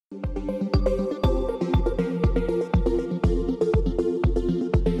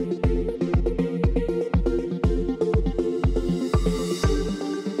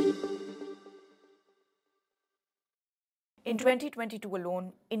2022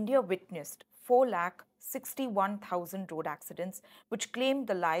 alone, India witnessed 4,61,000 road accidents, which claimed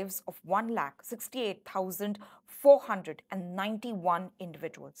the lives of 1,68,491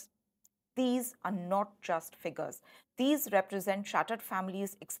 individuals. These are not just figures. These represent shattered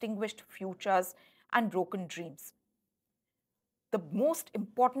families, extinguished futures, and broken dreams. The most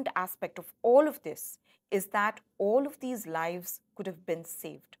important aspect of all of this is that all of these lives could have been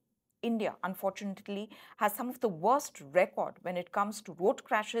saved. India, unfortunately, has some of the worst record when it comes to road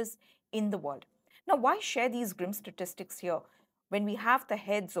crashes in the world. Now, why share these grim statistics here when we have the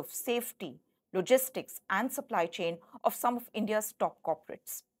heads of safety, logistics, and supply chain of some of India's top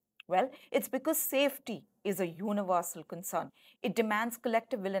corporates? Well, it's because safety is a universal concern. It demands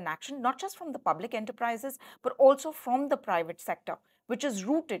collective will and action, not just from the public enterprises, but also from the private sector, which is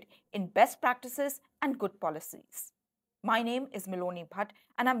rooted in best practices and good policies. My name is Miloni Bhatt,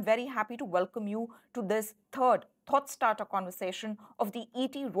 and I'm very happy to welcome you to this third Thought Starter conversation of the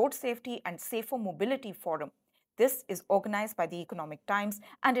ET Road Safety and Safer Mobility Forum. This is organized by the Economic Times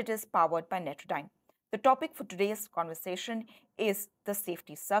and it is powered by Netradyne. The topic for today's conversation is the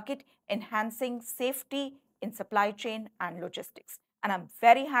safety circuit, enhancing safety in supply chain and logistics. And I'm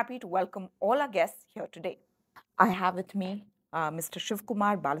very happy to welcome all our guests here today. I have with me Mr.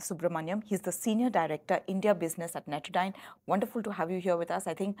 Shivkumar Balasubramanian. He's the Senior Director, India Business at Netradyne. Wonderful to have you here with us.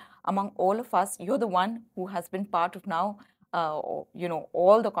 I think among all of us, you're the one who has been part of now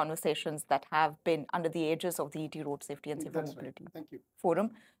all the conversations that have been under the aegis of the ET Road Safety and Safer Mobility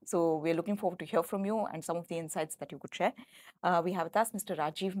Forum. So we're looking forward to hear from you and some of the insights that you could share. We have with us Mr.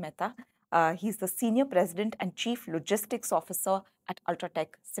 Rajeev Mehta. He's the Senior President and Chief Logistics Officer at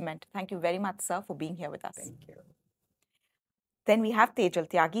UltraTech Cement. Thank you very much, sir, for being here with us. Thank you. Then we have Tejal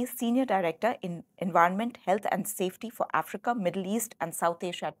Tyagi, Senior Director in Environment, Health and Safety for Africa, Middle East and South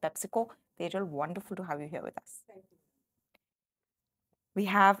Asia at PepsiCo. Tejal, wonderful to have you here with us. Thank you. We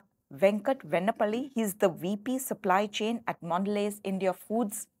have Venkat Vennapally. He's the VP Supply Chain at Mondelez India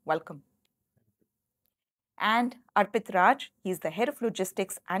Foods. Welcome. And Arpit Raj. He's the Head of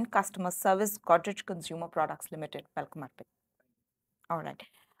Logistics and Customer Service, Colgate Consumer Products Limited. Welcome, Arpit. All right.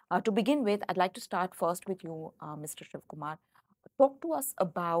 To begin with, I'd like to start first with you, Mr. Shivkumar. Talk to us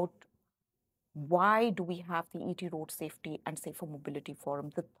about why do we have the ET Road Safety and Safer Mobility Forum,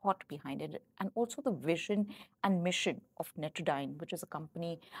 the thought behind it, and also the vision and mission of Netradyne, which is a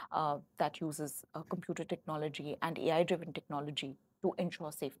company that uses computer technology and AI-driven technology to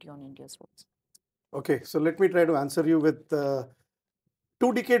ensure safety on India's roads. Okay, so let me try to answer you with 2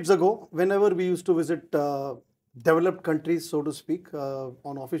 decades ago, whenever we used to visit developed countries, so to speak,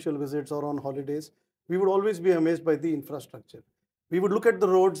 on official visits or on holidays, we would always be amazed by the infrastructure. We would look at the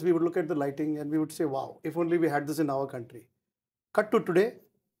roads, we would look at the lighting, and we would say, wow, if only we had this in our country. Cut to today,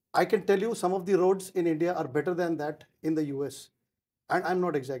 I can tell you some of the roads in India are better than that in the US. And I'm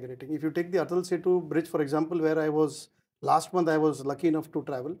not exaggerating. If you take the Atal Setu bridge, for example, where last month I was lucky enough to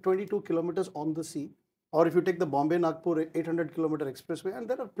travel, 22 kilometers on the sea. Or if you take the Bombay-Nagpur 800-kilometer expressway, and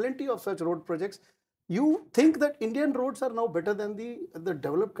there are plenty of such road projects, you think that Indian roads are now better than the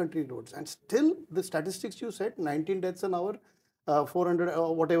developed country roads. And still, the statistics you said, 19 deaths an hour, 400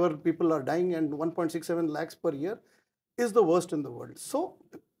 whatever people are dying and 1.67 lakhs per year is the worst in the world. So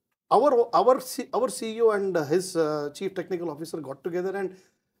our CEO and his chief technical officer got together and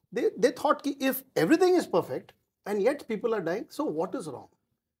they thought if everything is perfect and yet people are dying, so what is wrong?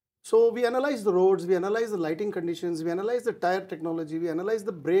 So we analyze the roads, we analyze the lighting conditions, we analyze the tire technology, we analyze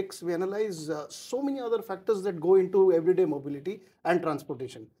the brakes, we analyze so many other factors that go into everyday mobility and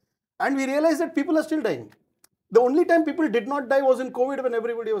transportation. And we realize that people are still dying. The only time people did not die was in COVID when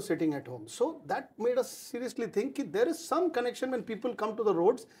everybody was sitting at home. So that made us seriously think there is some connection when people come to the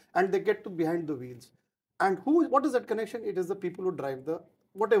roads and they get to behind the wheels. And what is that connection? It is the people who drive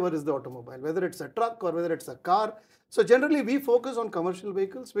whatever is the automobile, whether it's a truck or whether it's a car. So generally we focus on commercial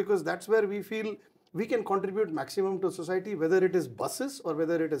vehicles because that's where we feel we can contribute maximum to society, whether it is buses or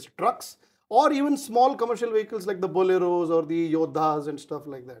whether it is trucks or even small commercial vehicles like the Boleros or the Yodhas and stuff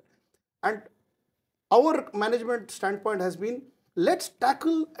like that. And our management standpoint has been, let's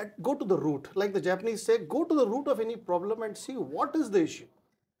tackle and go to the root. Like the Japanese say, go to the root of any problem and see what is the issue.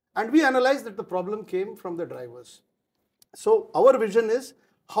 And we analyzed that the problem came from the drivers. So our vision is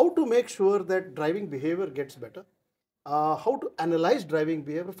how to make sure that driving behavior gets better. How to analyze driving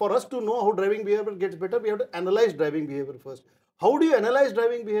behavior. For us to know how driving behavior gets better, we have to analyze driving behavior first. How do you analyze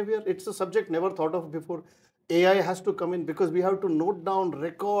driving behavior? It's a subject never thought of before. AI has to come in because we have to note down,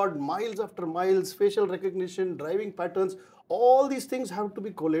 record miles after miles, facial recognition, driving patterns. All these things have to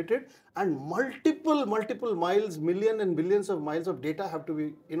be collated and multiple miles, million and billions of miles of data have to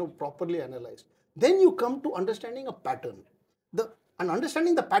be properly analyzed. Then you come to understanding a pattern. And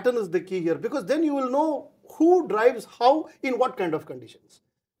understanding the pattern is the key here, because then you will know who drives how in what kind of conditions.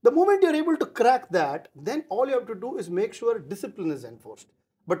 The moment you're able to crack that, then all you have to do is make sure discipline is enforced.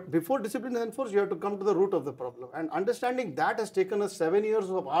 But before discipline is enforced, you have to come to the root of the problem. And understanding that has taken us 7 years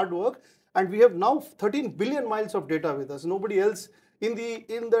of hard work, and we have now 13 billion miles of data with us. Nobody else in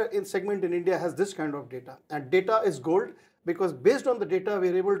the segment in India has this kind of data. And data is gold, because based on the data, we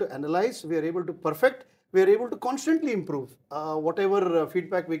are able to analyze, we are able to perfect, we are able to constantly improve whatever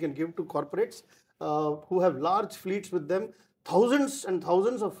feedback we can give to corporates who have large fleets with them. Thousands and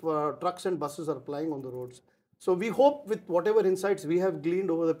thousands of trucks and buses are plying on the roads. So we hope with whatever insights we have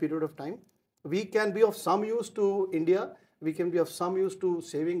gleaned over the period of time, we can be of some use to India, we can be of some use to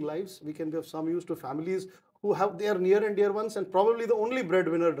saving lives, we can be of some use to families who have their near and dear ones, and probably the only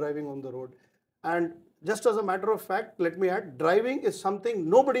breadwinner driving on the road. And just as a matter of fact, let me add, driving is something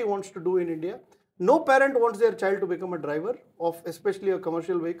nobody wants to do in India. No parent wants their child to become a driver of especially a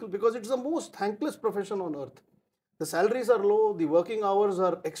commercial vehicle, because it's the most thankless profession on earth. The salaries are low, the working hours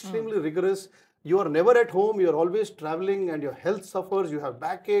are extremely rigorous, you are never at home, you are always traveling, and your health suffers, you have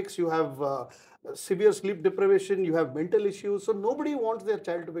backaches, you have severe sleep deprivation, you have mental issues. So nobody wants their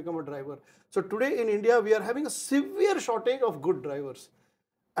child to become a driver. So today in India, we are having a severe shortage of good drivers.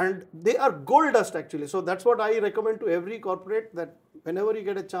 And they are gold dust actually. So that's what I recommend to every corporate, that whenever you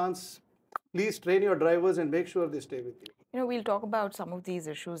get a chance, please train your drivers and make sure they stay with you. We'll talk about some of these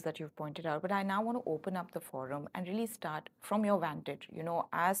issues that you've pointed out, but I now want to open up the forum and really start from your vantage,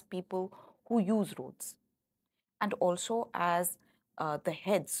 as people who use roads, and also as the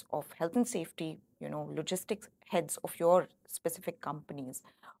heads of health and safety, logistics heads of your specific companies.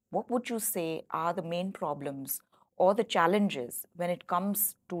 What would you say are the main problems or the challenges when it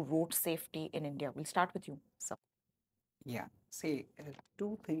comes to road safety in India? We'll start with you, sir. Yeah, see,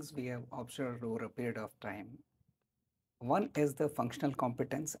 two things we have observed over a period of time. One is the functional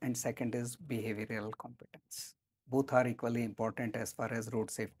competence, and second is behavioral competence. Both are equally important as far as road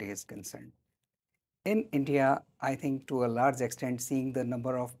safety is concerned. In India, I think to a large extent, seeing the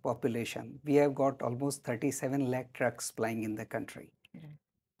number of population, we have got almost 37 lakh trucks plying in the country.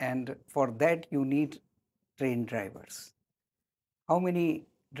 And for that, you need trained drivers. How many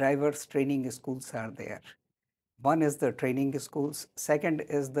drivers training schools are there? One is the training schools, second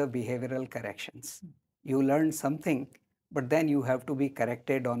is the behavioral corrections. You learn something, but then you have to be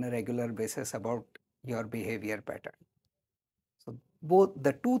corrected on a regular basis about your behavior pattern. So both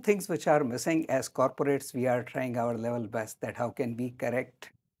the two things which are missing, as corporates, we are trying our level best that how can we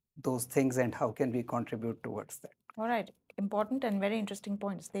correct those things and how can we contribute towards that. All right. Important and very interesting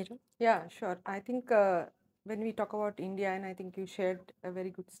points, Tejal. Yeah, sure. I think when we talk about India, and I think you shared a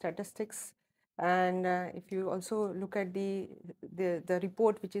very good statistics, and if you also look at the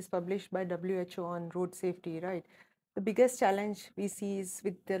report which is published by WHO on road safety, right? The biggest challenge we see is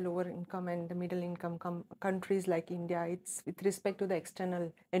with the lower income and the middle income countries like India. It's with respect to the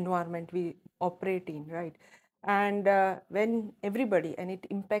external environment we operate in, right? And when everybody, and it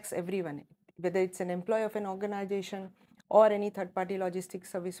impacts everyone, whether it's an employee of an organization or any third-party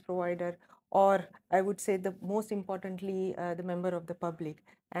logistics service provider, or I would say the most importantly, the member of the public.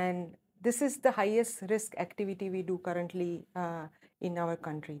 And this is the highest risk activity we do currently in our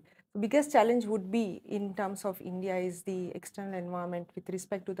country. The biggest challenge would be in terms of India is the external environment with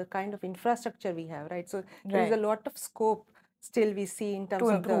respect to the kind of infrastructure we have, right? So there is a lot of scope still we see in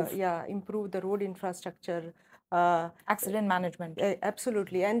terms of improve the road infrastructure. Accident management.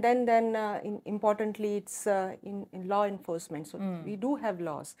 Absolutely. And then importantly, it's in law enforcement. So we do have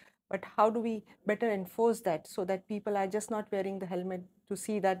laws, but how do we better enforce that so that people are just not wearing the helmet to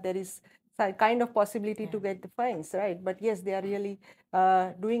see that there is some kind of possibility to get the fines, right? But yes, they are really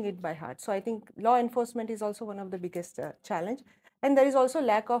doing it by heart. So I think law enforcement is also one of the biggest challenge. And there is also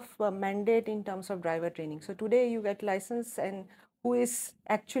lack of mandate in terms of driver training. So today you get license, and who is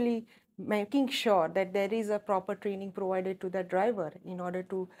actually making sure that there is a proper training provided to the driver in order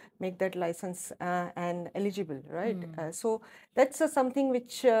to make that license and eligible, right? So that's something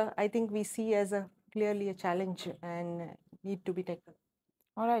which I think we see as clearly a challenge and need to be taken.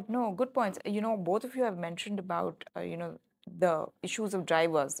 All right, no, good points. Both of you have mentioned about, the issues of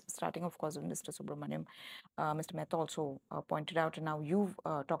drivers, starting, of course, with Mr. Subramaniam. Mr. Mehta also pointed out, and now you've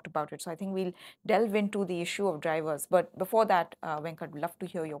talked about it. So I think we'll delve into the issue of drivers. But before that, Venkat, we'd love to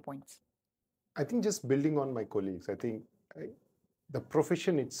hear your points. I think just building on my colleagues, I think the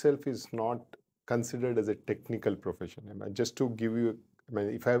profession itself is not considered as a technical profession. I mean, just to give you,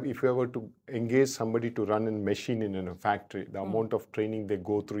 if I were to engage somebody to run a machine in a factory, the amount of training they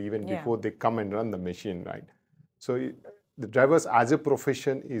go through even before they come and run the machine, right? So the drivers as a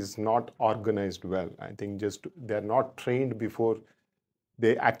profession is not organized well. I think just they're not trained before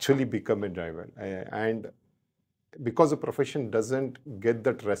they actually become a driver. And because the profession doesn't get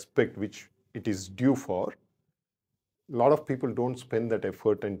that respect which it is due for, a lot of people don't spend that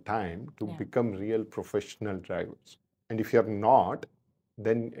effort and time to become real professional drivers. And if you're not,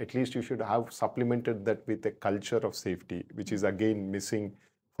 then at least you should have supplemented that with a culture of safety, which is again missing.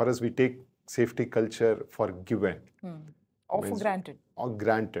 For us, we take safety culture for given. Or for granted. Or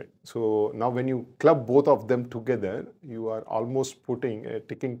granted. So now when you club both of them together, you are almost putting a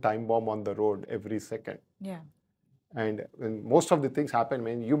ticking time bomb on the road every second. Yeah. And when most of the things happen, I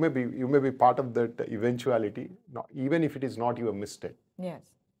mean, you may be part of that eventuality, even if it is not your mistake. Yes.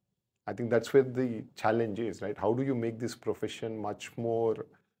 I think that's where the challenge is, right? How do you make this profession much more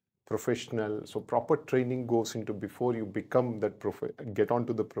professional? So proper training goes into before you become that get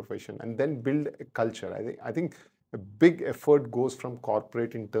onto the profession, and then build a culture. I think a big effort goes from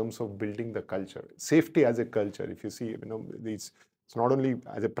corporate in terms of building the culture, safety as a culture. If you see, it's not only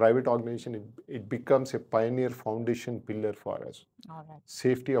as a private organization, it becomes a pioneer foundation pillar for us. All right.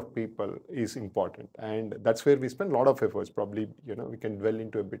 Safety of people is important, and that's where we spend a lot of efforts. Probably, we can dwell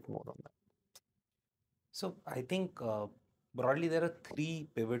into a bit more on that. So I think broadly there are three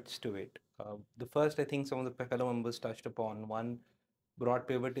pivots to it. The first, I think some of the fellow members touched upon. One broad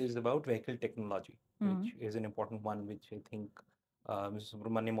pivot is about vehicle technology, which is an important one, which I think Mr.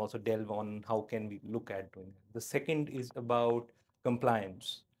 Subramanian also delve on how can we look at doing that. The second is about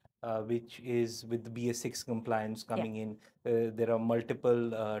compliance, which is with the BS6 compliance coming in. There are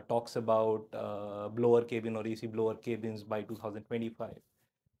multiple talks about blower cabin or AC blower cabins by 2025.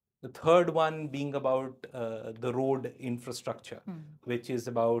 The third one being about the road infrastructure, which is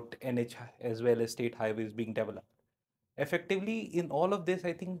about NH as well as state highways being developed. Effectively, in all of this,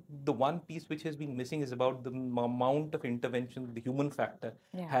 I think the one piece which has been missing is about the amount of intervention the human factor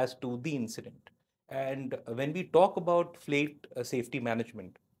has to the incident. And when we talk about fleet safety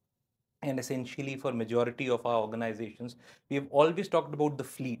management, and essentially for majority of our organizations, we have always talked about the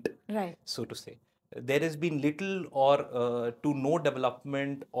fleet, right, so to say. There has been little or to no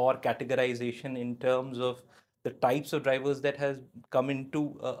development or categorization in terms of the types of drivers that has come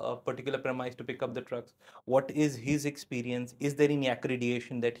into a particular premise to pick up the trucks. What is his experience? Is there any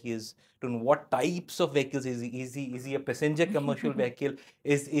accreditation that he is doing? What types of vehicles is he? Is he a passenger commercial vehicle?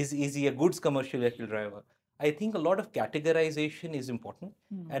 Is he a goods commercial vehicle driver? I think a lot of categorization is important.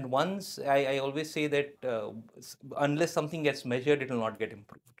 And once I always say that unless something gets measured, it will not get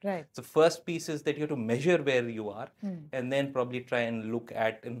improved. Right. So first piece is that you have to measure where you are, and then probably try and look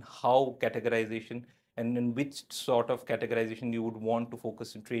at in how categorization and in which sort of categorization you would want to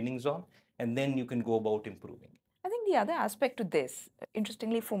focus in trainings on, and then you can go about improving. I think the other aspect to this,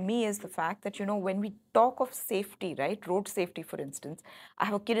 interestingly for me, is the fact that, when we talk of safety, right, road safety, for instance, I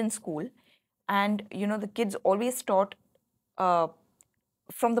have a kid in school, and, the kids always taught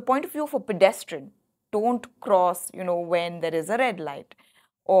from the point of view of a pedestrian, don't cross, when there is a red light,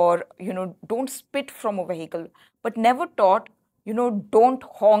 or, don't spit from a vehicle, but never taught, don't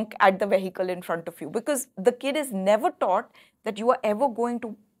honk at the vehicle in front of you, because the kid is never taught that you are ever going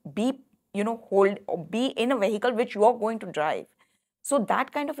to be, hold or be in a vehicle which you are going to drive. So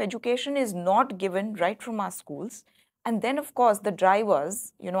that kind of education is not given right from our schools. And then, of course, the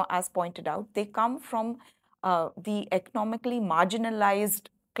drivers, as pointed out, they come from the economically marginalized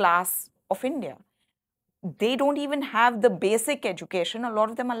class of India. They don't even have the basic education. A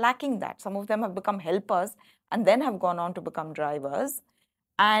lot of them are lacking that. Some of them have become helpers and then have gone on to become drivers.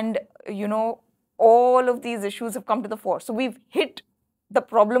 And, all of these issues have come to the fore. So we've hit the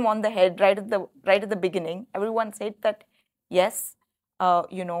problem on the head right at the beginning. Everyone said that, yes,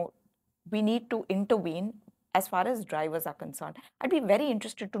 we need to intervene as far as drivers are concerned. I'd be very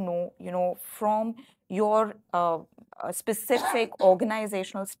interested to know, from your specific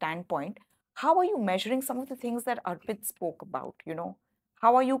organizational standpoint, how are you measuring some of the things that Arpit spoke about?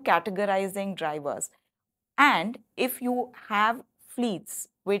 How are you categorizing drivers? And if you have fleets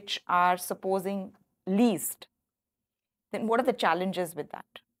which are supposing leased, then what are the challenges with that?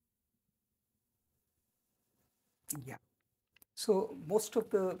 Yeah. So most of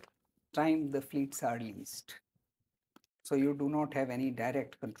the time the fleets are leased. So you do not have any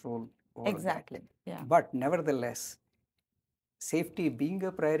direct control over Exactly. that. Yeah. But nevertheless, safety being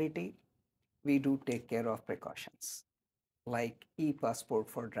a priority, we do take care of precautions like e-passport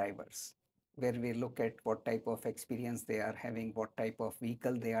for drivers, where we look at what type of experience they are having, what type of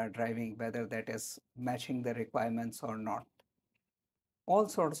vehicle they are driving, whether that is matching the requirements or not. All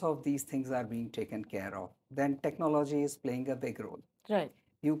sorts of these things are being taken care of. Then technology is playing a big role. Right.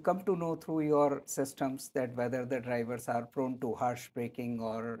 You come to know through your systems that whether the drivers are prone to harsh braking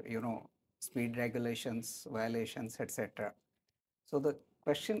or, speed regulations, violations, etc. So the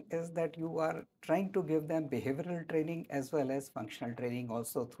question is that you are trying to give them behavioral training as well as functional training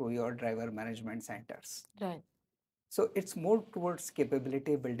also through your driver management centers. Right. So it's more towards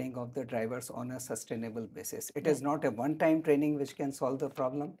capability building of the drivers on a sustainable basis. It is Right. not a one-time training which can solve the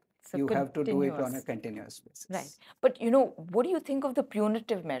problem. So You have to do it on a continuous. continuous basis. Right. But what do you think of the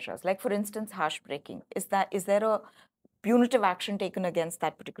punitive measures? Like, for instance, harsh braking. Is there a punitive action taken against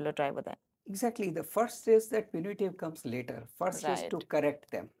that particular driver then? Exactly. The first is that punitive comes later. First is to Right.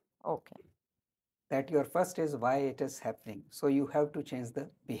 correct them. Okay. That your first is why it is happening. So you have to change the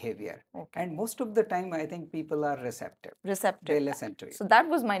behavior. Okay. And most of the time, I think people are receptive. Receptive. They listen to you. So that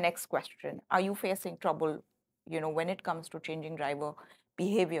was my next question. Are you facing trouble, when it comes to changing driver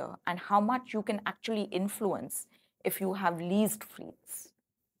behavior, and how much you can actually influence if you have leased fleets?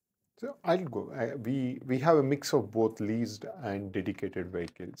 So I'll go. We have a mix of both leased and dedicated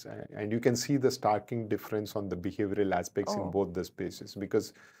vehicles, and you can see the starking difference on the behavioral aspects in both the spaces,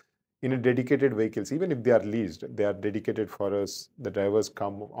 because in a dedicated vehicles, even if they are leased, they are dedicated for us. The drivers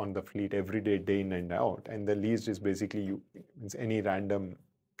come on the fleet every day, day in and out, and the leased is basically any random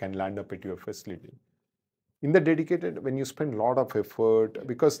can land up at your facility. In the dedicated, when you spend a lot of effort,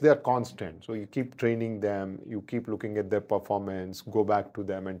 because they are constant, so you keep training them, you keep looking at their performance, go back to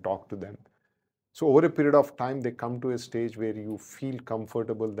them and talk to them. So over a period of time, they come to a stage where you feel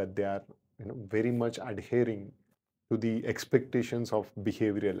comfortable that they are very much adhering to the expectations of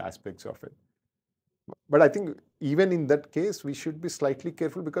behavioral aspects of it. But I think even in that case, we should be slightly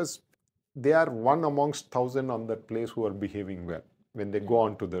careful, because they are one amongst thousand on that place who are behaving well when they go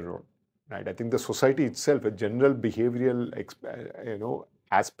onto the road. Right. I think the society itself, a general behavioral,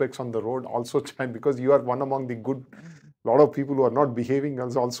 aspects on the road also change, because you are one among the good. A lot of people who are not behaving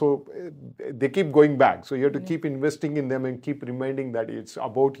also they keep going back. So you have to keep investing in them and keep reminding that it's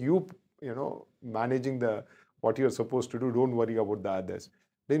about you, managing what you're supposed to do. Don't worry about the others.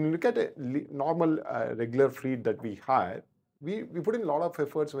 Then you look at a normal regular fleet that we hire. We put in a lot of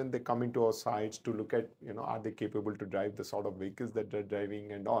efforts when they come into our sites to look at, are they capable to drive the sort of vehicles that they're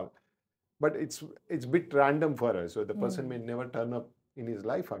driving and all. But it's a bit random for us. So the person may never turn up in his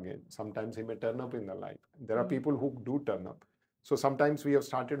life again. Sometimes he may turn up in the life. There are people who do turn up. So sometimes we have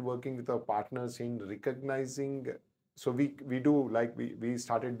started working with our partners in recognizing. So we do, like we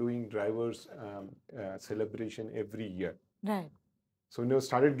started doing drivers celebration every year. Right. So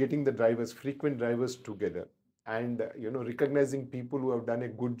started getting the drivers, frequent drivers together, and recognizing people who have done a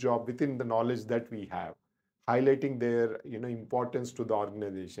good job within the knowledge that we have, highlighting their importance to the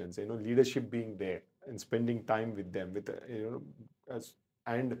organizations, leadership being there and spending time with them, with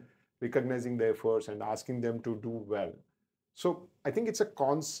and recognizing their efforts and asking them to do well. So I think it's a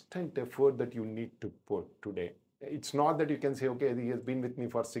constant effort that you need to put today. It's not that you can say, okay, he has been with me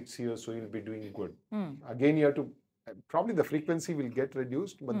for 6 years, so he'll be doing good. Again, you have to, probably the frequency will get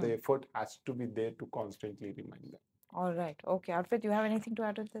reduced, but the effort has to be there to constantly remind them. All right. Okay. Arpit, you have anything to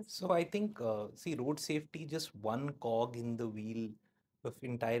add to this? So I think, see, road safety just one cog in the wheel of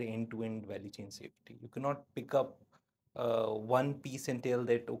entire end-to-end value chain safety. You cannot pick up one piece and tell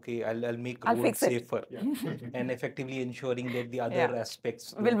that, okay, I'll make I'll roads fix it. safer, and effectively ensuring that the other Yeah.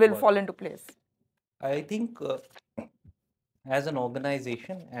 aspects Will work. fall into place. I think as an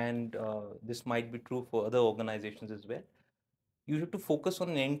organization, and this might be true for other organizations as well, you have to focus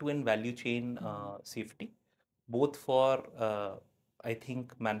on end-to-end value chain safety, both for, I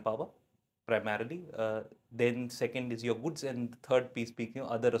think, manpower primarily. Then second is your goods, and third piece being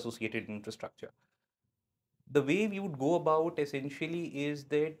other associated infrastructure. The way we would go about essentially is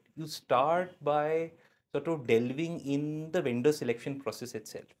that you start by sort of delving in the vendor selection process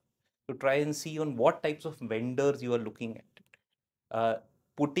itself to try and see on what types of vendors you are looking at,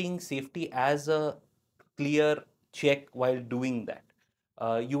 putting safety as a clear check while doing that.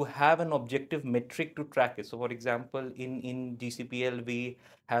 You have an objective metric to track it. So for example, in GCPL, we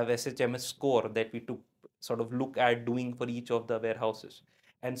have SHMS score that we to sort of look at doing for each of the warehouses.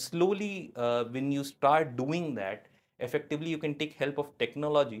 And slowly, when you start doing that, effectively you can take help of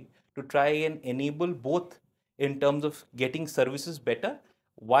technology to try and enable both in terms of getting services better,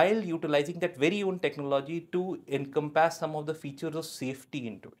 while utilizing that very own technology to encompass some of the features of safety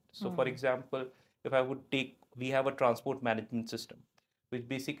into it. So for example, if I would take, we have a transport management system, which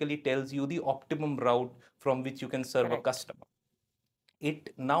basically tells you the optimum route from which you can serve a customer.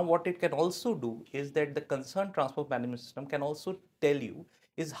 It now, what it can also do is that the concerned transport management system can also tell you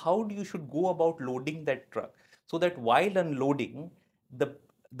is how you should go about loading that truck, so that while unloading,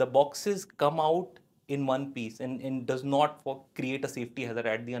 the boxes come out in one piece and does not create a safety hazard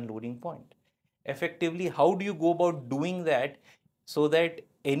at the unloading point. Effectively, how do you go about doing that so that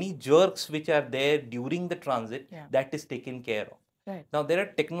any jerks which are there during the transit, that is taken care of? Right. Now, there are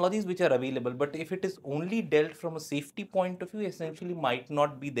technologies which are available, but if it is only dealt from a safety point of view, essentially might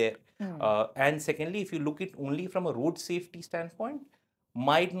not be there. And secondly, if you look at only from a road safety standpoint,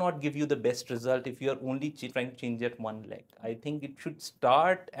 might not give you the best result if you are only trying to change that one leg. I think it should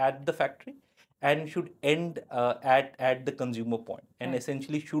start at the factory and should end at the consumer point, and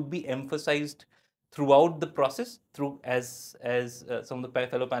essentially should be emphasized throughout the process through, as some of the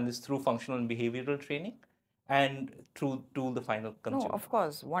fellow panelists, through functional and behavioral training and through to the final consumer. No, of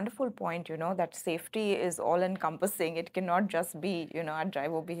course, wonderful point, that safety is all encompassing. It cannot just be, a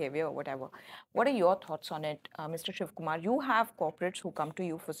driver behavior or whatever. What are your thoughts on it, Mr. Shivkumar? You have corporates who come to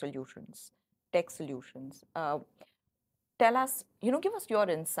you for solutions, tech solutions. Tell us, give us your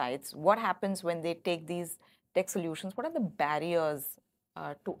insights. What happens when they take these tech solutions? What are the barriers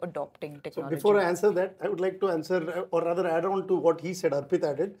to adopting technology? So before I answer that, I would like to answer, or rather add on to what he said, Arpit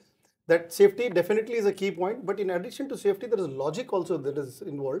added, that safety definitely is a key point, but in addition to safety, there is logic also that is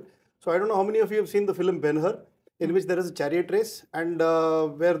involved. So I don't know how many of you have seen the film Ben-Hur, in which there is a chariot race, and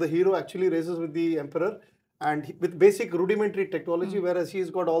where the hero actually races with the emperor, and with basic rudimentary technology, whereas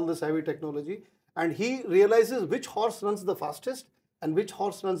he's got all the savvy technology, and he realizes which horse runs the fastest and which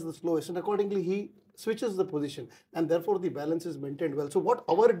horse runs the slowest, and accordingly he switches the position, and therefore the balance is maintained well. So what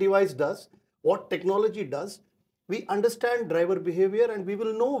our device does, what technology does, we understand driver behavior and we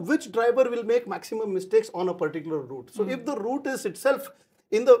will know which driver will make maximum mistakes on a particular route. So if the route is itself,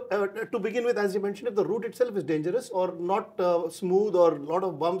 to begin with, as you mentioned, if the route itself is dangerous or not smooth or a lot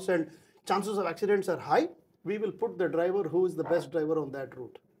of bumps and chances of accidents are high, we will put the driver who is the best driver on that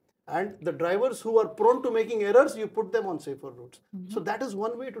route. And the drivers who are prone to making errors, you put them on safer routes. So that is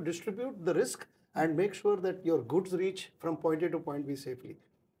one way to distribute the risk and make sure that your goods reach from point A to point B safely.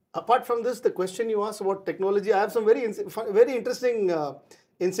 Apart from this, the question you asked about technology, I have some very interesting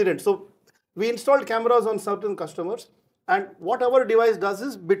incidents. So we installed cameras on certain customers, and what our device does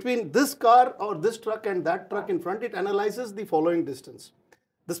is, between this car or this truck and that truck in front, it analyzes the following distance: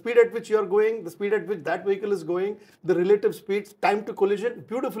 the speed at which you are going, the speed at which that vehicle is going, the relative speeds, time to collision.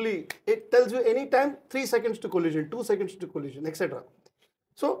 Beautifully, it tells you any time, 3 seconds to collision, 2 seconds to collision, etc.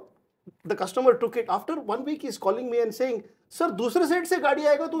 So the customer took it. After 1 week, he's calling me and saying, "Sir, दूसरे side से गाड़ी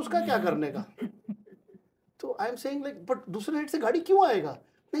आएगा तो उसका क्या करने का?" So I am saying, like, but दूसरे साइड से गाड़ी क्यों आएगा?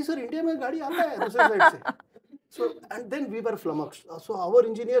 नहीं सर, इंडिया में गाड़ी आता है दूसरे साइड से. So, and then we were flummoxed. So our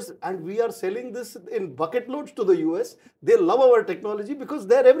engineers, and we are selling this in bucket loads to the US. They love our technology because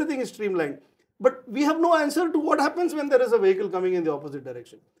there everything is streamlined. But we have no answer to what happens when there is a vehicle coming in the opposite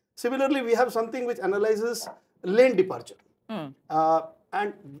direction. Similarly, we have something which analyzes lane departure.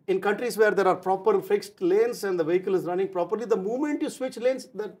 And in countries where there are proper fixed lanes and the vehicle is running properly, the moment you switch lanes,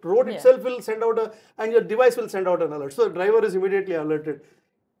 the road itself will send out and your device will send out an alert. So the driver is immediately alerted.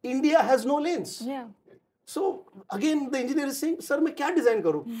 India has no lanes. Yeah. So again, the engineer is saying, "Sir, मैं क्या design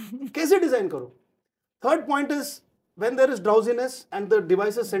करूँ? कैसे design करूँ?" Third point is, when there is drowsiness and the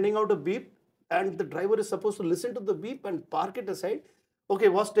device is sending out a beep, and the driver is supposed to listen to the beep and park it aside. Okay,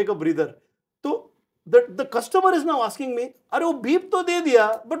 boss, take a breather. So the customer is now asking me, "अरे वो beep तो दे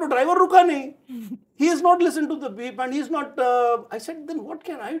दिया, but वो driver रुका नहीं. He has not listened to the beep and he is not." I said, "Then what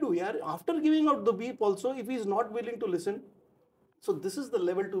can I do, yaar? After giving out the beep also, if he is not willing to listen." So this is the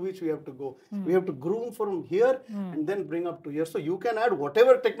level to which we have to go. We have to groom from here and then bring up to here. So you can add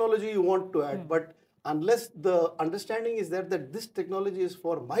whatever technology you want to add, but unless the understanding is there that this technology is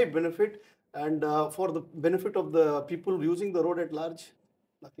for my benefit and for the benefit of the people using the road at large,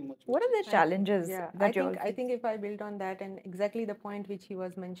 nothing much. What are the challenges? Yeah, that I think if I build on that, and exactly the point which he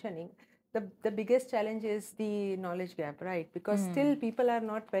was mentioning, the biggest challenge is the knowledge gap, right? Because still people are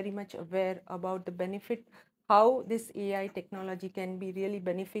not very much aware about the benefit, how this AI technology can be really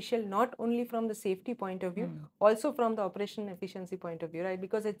beneficial, not only from the safety point of view, also from the operational efficiency point of view, right?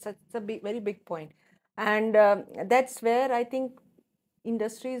 Because it's a very big point. And that's where I think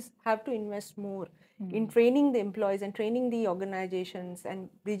industries have to invest more in training the employees and training the organizations and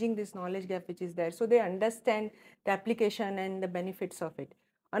bridging this knowledge gap which is there, so they understand the application and the benefits of it.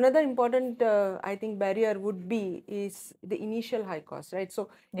 Another important, I think, barrier would be is the initial high cost, right? So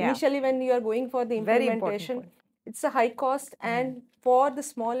initially when you are going for the implementation, it's a high cost, and for the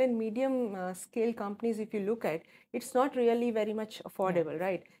small and medium scale companies, if you look at, it's not really very much affordable,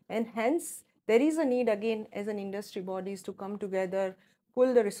 right? And hence there is a need again as an industry bodies to come together,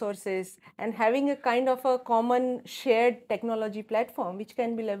 pull the resources, and having a kind of a common shared technology platform which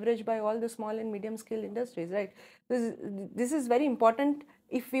can be leveraged by all the small and medium scale industries, right? This is very important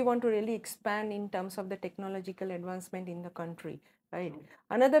if we want to really expand in terms of the technological advancement in the country, right?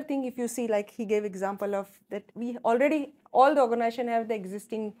 Another thing, if you see, like he gave example of that, we already, all the organization have the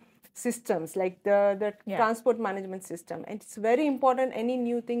existing systems, like the transport management system. And it's very important, any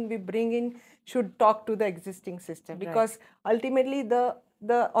new thing we bring in should talk to the existing system, because ultimately the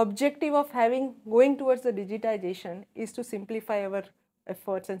objective of going towards the digitization is to simplify our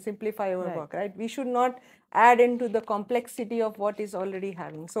efforts and simplify our work, right? We should not add into the complexity of what is already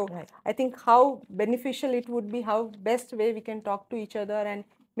having. So I think how beneficial it would be, how best way we can talk to each other and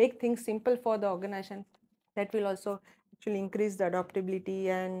make things simple for the organization, that will also actually increase the adaptability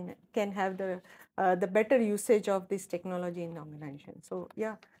and can have the better usage of this technology in the organization. So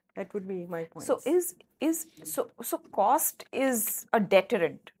yeah, that would be my point. So cost is a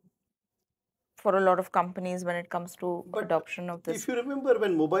deterrent for a lot of companies when it comes to adoption of this. If you remember,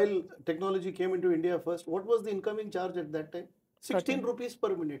 when mobile technology came into India first, what was the incoming charge at that time? 16 rupees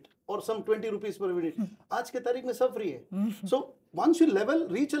per minute or some 20 rupees per minute. आज के तारीख में सब free है. So once you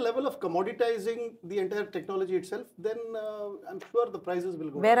reach a level of commoditizing the entire technology itself, then I'm sure the prices will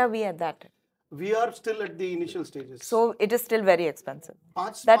go Where down. are we at that? We are still at the initial stages. So it is still very expensive.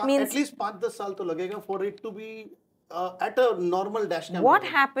 That means at least 5-10 साल तो लगेगा for it to be at a normal dash cam. What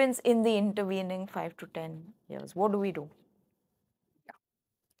happens in the intervening 5 to 10 years? What do we do?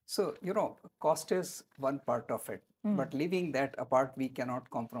 So, cost is one part of it, but leaving that apart, we cannot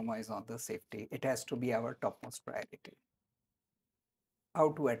compromise on the safety. It has to be our topmost priority.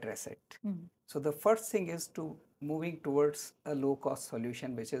 How to address it? So the first thing is to moving towards a low cost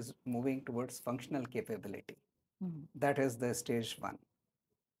solution, which is moving towards functional capability. That is the stage one.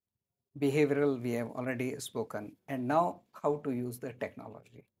 Behavioral, we have already spoken. And now how to use the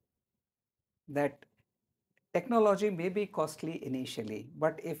technology. That technology may be costly initially,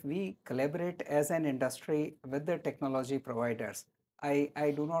 but if we collaborate as an industry with the technology providers,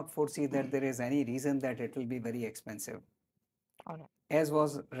 I do not foresee that there is any reason that it will be very expensive. As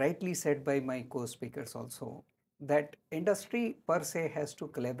was rightly said by my co-speakers also, that industry per se has to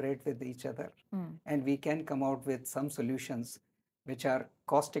collaborate with each other, and we can come out with some solutions which are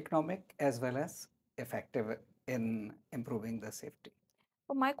cost economic as well as effective in improving the safety.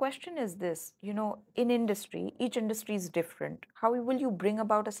 Well, my question is this, in industry, each industry is different. How will you bring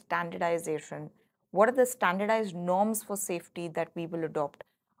about a standardization? What are the standardized norms for safety that we will adopt?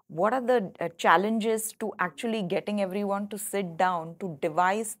 What are the challenges to actually getting everyone to sit down, to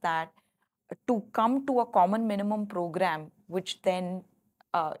devise that, to come to a common minimum program, which then,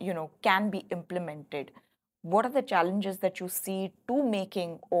 can be implemented? What are the challenges that you see to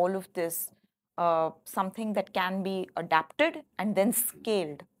making all of this something that can be adapted and then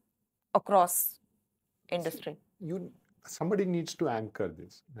scaled across industry? Somebody needs to anchor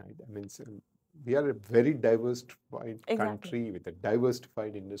this, right? I mean, we are a very diversified country with a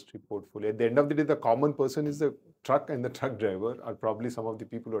diversified industry portfolio. At the end of the day, the common person is the truck and the truck driver are probably some of the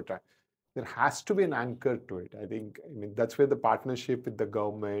people who are trying. There has to be an anchor to it. I mean, that's where the partnership with the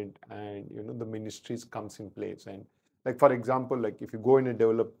government and, the ministries comes in place. And like, for example, like if you go in a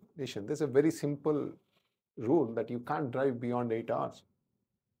developed nation, there's a very simple rule that you can't drive beyond 8 hours.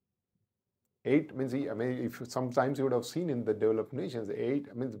 8 means, if sometimes you would have seen in the developed nations,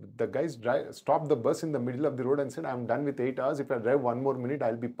 8 means the guys stop the bus in the middle of the road and said, I'm done with 8 hours. If I drive 1 more minute,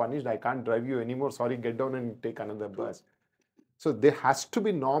 I'll be punished. I can't drive you anymore. Sorry, get down and take another bus. So there has to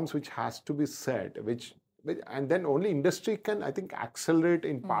be norms which has to be set, and then only industry can, I think, accelerate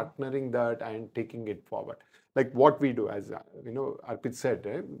in partnering that and taking it forward. Like what we do, as Arpit said,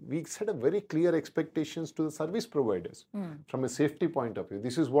 right? We set a very clear expectations to the service providers from a safety point of view.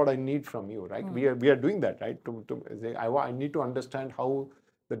 This is what I need from you, right? We are doing that, right? I need to understand how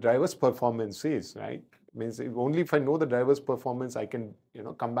the driver's performance is, right? Means only if I know the driver's performance, I can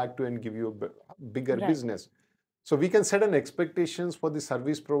come back to and give you a bigger business. So we can set an expectations for the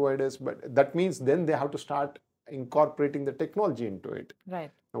service providers, but that means then they have to start incorporating the technology into it.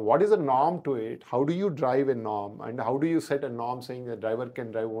 Right. Now, what is a norm to it? How do you drive a norm? And how do you set a norm saying the driver can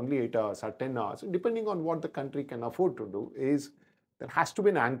drive only 8 hours or 10 hours? Depending on what the country can afford to do, there has to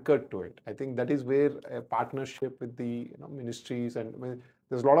be an anchor to it. I think that is where a partnership with the ministries and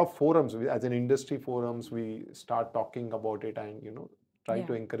there's a lot of forums. As an industry forums, we start talking about it and try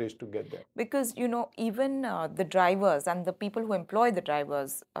to encourage to get there. Because, even the drivers and the people who employ the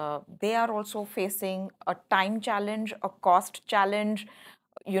drivers, they are also facing a time challenge, a cost challenge.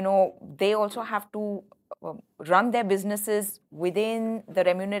 They also have to run their businesses within the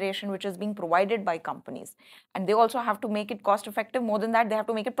remuneration which is being provided by companies. And they also have to make it cost effective. More than that, they have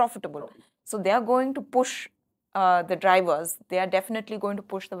to make it profitable. So they are going to push the drivers. They are definitely going to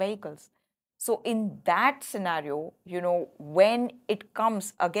push the vehicles. So in that scenario, when it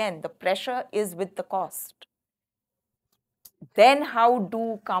comes, again, the pressure is with the cost. Then how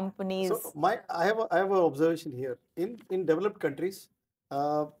do companies... So I have an observation here. In developed countries,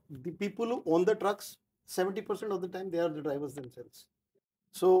 the people who own the trucks, 70% of the time they are the drivers themselves.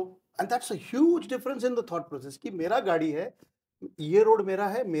 So, and that's a huge difference in the thought process. कि मेरा गाड़ी है, ये road मेरा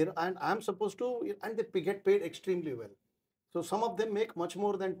है, and I'm supposed to, and they get paid extremely well. So some of them make much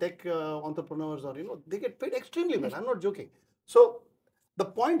more than tech entrepreneurs, or they get paid extremely well. I'm not joking. So the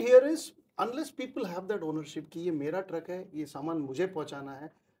point here is, unless people have that ownership कि ये मेरा truck है, ये सामान मुझे पहुंचाना है,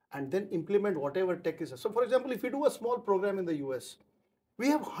 and then implement whatever tech is. So for example, if you do a small program in the US, we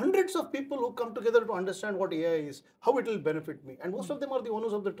have hundreds of people who come together to understand what AI is, how it will benefit me, and most of them are the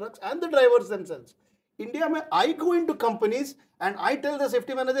owners of the trucks and the drivers themselves. India में I go into companies and I tell the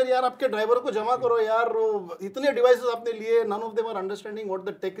safety manager, यार आपके driver को जमा करो यार, इतने devices आपने लिए, none of them are understanding what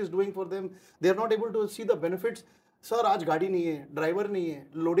the tech is doing for them. They are not able to see the benefits. Sir आज गाड़ी नहीं है, ड्राइवर नहीं है,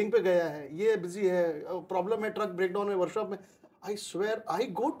 लोडिंग पे गया है, ये बिजी है, प्रॉब्लम है, ट्रक ब्रेकडाउन है वर्कशॉप में. I swear I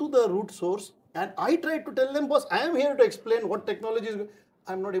go to the root source and I try to tell them, boss, I am here to explain what technology is.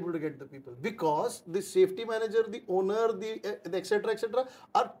 I'm not able to get the people because the safety manager, the owner, the etc.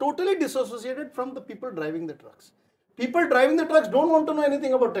 are totally disassociated from the people driving the trucks. People driving the trucks don't want to know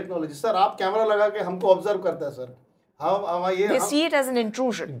anything about technology. Sir, आप camera लगा के हमको observe करता है sir. They see it as an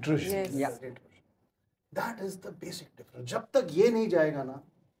intrusion. Intrusion. Yes. Yeah. That is the basic difference. जब तक ये नहीं जाएगा ना.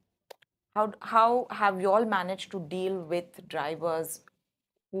 How have you all managed to deal with drivers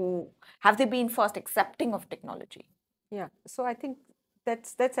who have they been first accepting of technology? Yeah, so I think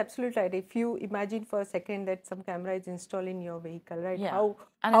that's absolutely right. If you imagine for a second that some camera is installed in your vehicle, right? Yeah.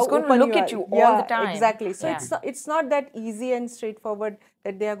 And how it's going to open look you at are. you all Yeah, the time. Exactly. So Yeah. it's not that easy and straightforward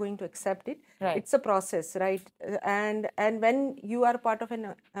that they are going to accept it. Right. It's a process, right? And when you are part of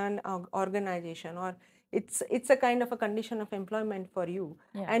an organization, or it's a kind of a condition of employment for you,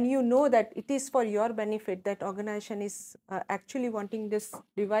 Yeah. and you know that it is for your benefit that organization is actually wanting this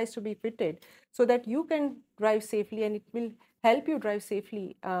device to be fitted so that you can drive safely and it will help you drive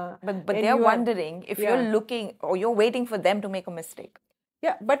safely. But when they're you are- wondering if Yeah. you're looking or you're waiting for them to make a mistake.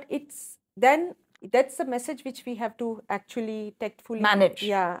 Yeah, but that's the message which we have to actually tactfully Manage.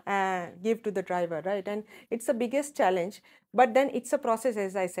 give to the driver, right? And it's the biggest challenge. But then it's a process,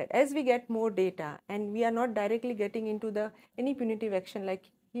 as I said. As we get more data, and we are not directly getting into any punitive action like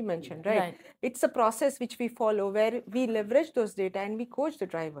he mentioned, right? Right. It's a process which we follow where we leverage those data and we coach the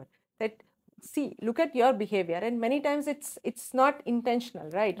driver that, see, look at your behavior, and many times it's not intentional,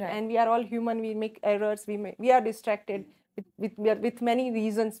 right? Right. And we are all human, we make errors, we are distracted with many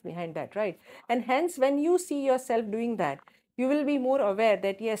reasons behind that, right? And hence when you see yourself doing that, you will be more aware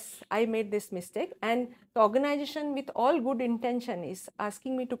that yes, I made this mistake, and the organization with all good intention is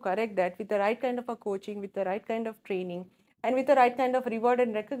asking me to correct that with the right kind of a coaching, with the right kind of training, and with the right kind of reward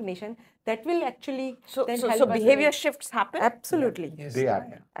and recognition that will actually So help us behavior in- shifts happen? Absolutely. Yes. They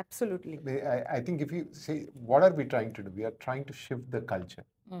happen. Absolutely. I think if you say, what are we trying to do? We are trying to shift the culture.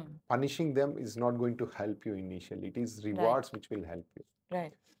 Punishing them is not going to help you initially. It is rewards which will help you.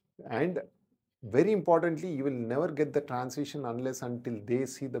 Right. And very importantly, you will never get the transition unless until they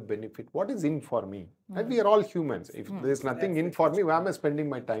see the benefit. What is in for me? And we are all humans. If there is nothing in for me, why am I spending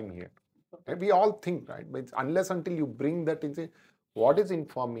my time here? And we all think, right? But unless until you bring that in, say, what is in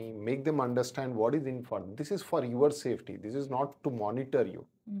for me, make them understand what is in for them. This is for your safety. This is not to monitor you.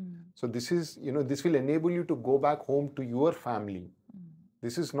 So this is, this will enable you to go back home to your family.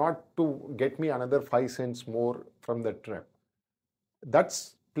 This is not to get me another 5 cents more from the trip. That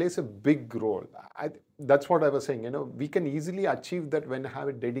plays a big role. That's what I was saying. We can easily achieve that when I have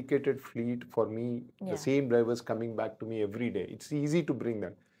a dedicated fleet for me, Yeah. the same drivers coming back to me every day. It's easy to bring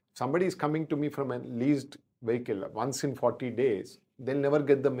that. Somebody is coming to me from a leased vehicle once in 40 days, they'll never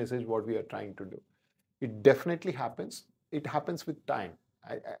get the message what we are trying to do. It definitely happens. It happens with time.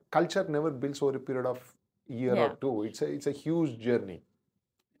 Culture never builds over a period of year Yeah. or two. It's a huge journey.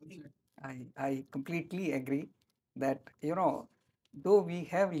 I completely agree that, though we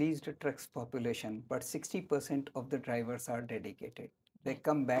have leased trucks population, but 60% of the drivers are dedicated. They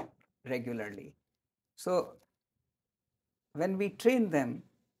come back regularly. So when we train them,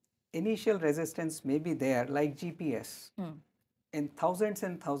 initial resistance may be there, like GPS. In thousands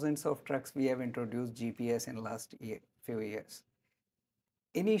and thousands of trucks, we have introduced GPS in last few years.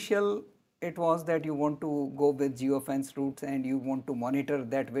 Initial, it was that you want to go with geofence routes and you want to monitor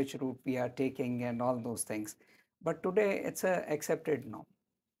that which route we are taking and all those things. But today it's a accepted norm.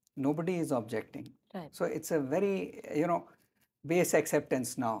 Nobody is objecting. Right. So it's a very, base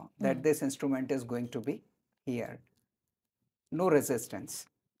acceptance now that this instrument is going to be here. No resistance.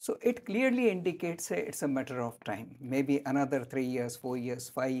 So it clearly indicates it's a matter of time, maybe another 3 years, 4 years,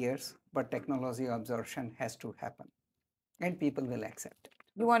 5 years, but technology absorption has to happen and people will accept it.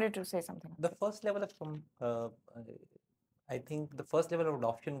 You wanted to say something. The first level of I think the first level of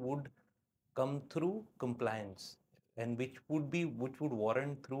adoption would come through compliance, and which would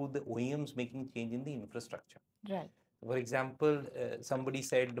warrant through the OEMs making change in the infrastructure. Right. For example, somebody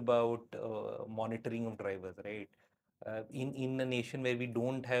said about monitoring of drivers, right? In a nation where we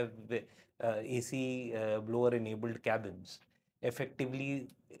don't have AC blower enabled cabins, effectively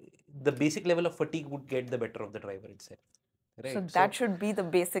the basic level of fatigue would get the better of the driver itself. Right. So that should be the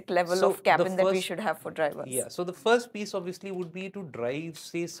basic level so of the cabin that we first- should have for drivers. Yeah. So the first piece obviously would be to drive,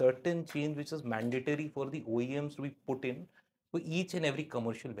 say, certain change which is mandatory for the OEMs to be put in for each and every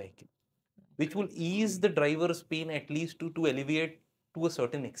commercial vehicle, which will ease the driver's pain at least to alleviate to a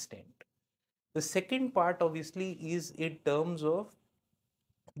certain extent. The second part obviously is in terms of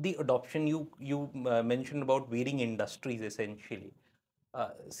the adoption. You mentioned about varying industries essentially.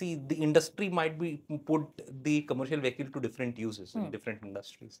 See, the industry might be put the commercial vehicle to different uses in different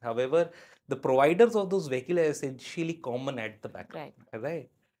industries. However, the providers of those vehicles are essentially common at the back. Right.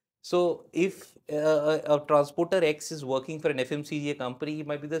 So if a transporter X is working for an FMCG company, it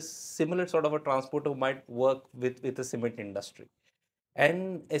might be the similar sort of a transporter who might work with the cement industry.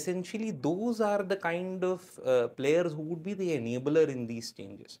 And essentially, those are the kind of players who would be the enabler in these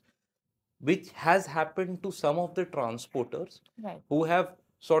changes, which has happened to some of the transporters who have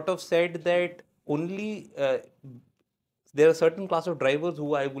sort of said that only there are certain class of drivers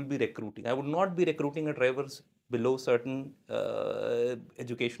who I will be recruiting. I would not be recruiting a drivers below certain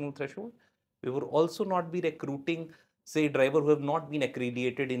educational threshold. We would also not be recruiting, say, driver who have not been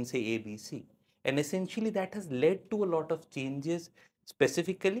accredited in, say, ABC. And essentially that has led to a lot of changes.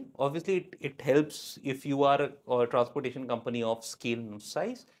 Specifically, obviously, it helps if you are a transportation company of scale and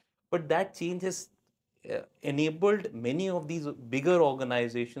size, but that change has enabled many of these bigger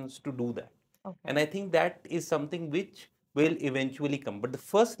organizations to do that. And I think that is something which will eventually come. But the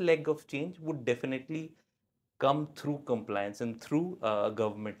first leg of change would definitely come through compliance and through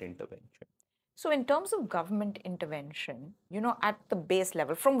government intervention. So in terms of government intervention, at the base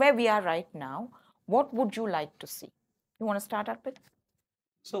level, from where we are right now, what would you like to see? You want to start, Arpit?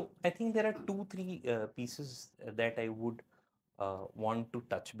 So I think there are 2-3 pieces that I would want to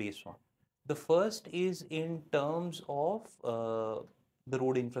touch base on. The first is in terms of the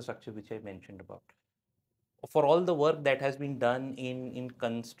road infrastructure, which I mentioned about. For all the work that has been done in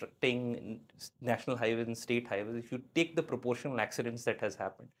constructing national highways and state highways, if you take the proportional accidents that has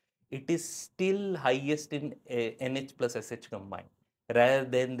happened, it is still highest in NH plus SH combined rather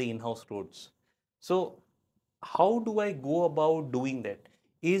than the in-house roads. So how do I go about doing that?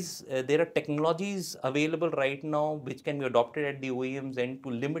 Is there are technologies available right now which can be adopted at the OEMs and to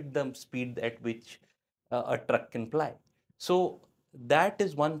limit the speed at which a truck can fly? So that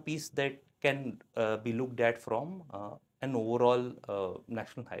is one piece that can be looked at from an overall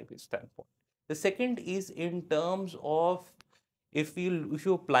national highway standpoint. The second is in terms of if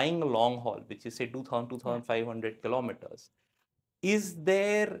you're flying a long haul, which is say 2,000, 2,500 kilometers, is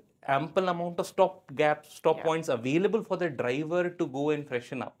there ample amount of stop points available for the driver to go and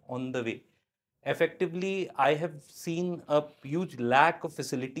freshen up on the way? Effectively, I have seen a huge lack of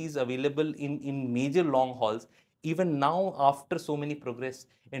facilities available in major long hauls, even now after so many progress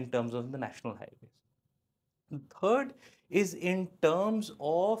in terms of the national highways. Third is in terms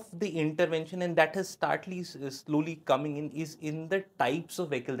of the intervention, and that has started slowly coming in, is in the types of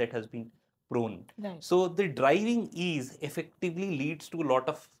vehicle that has been prone. So the driving ease effectively leads to a lot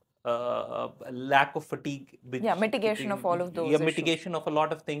of lack of fatigue. Which, mitigation of all of those issues. Mitigation of a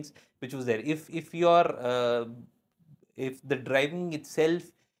lot of things which was there. If you're if the driving itself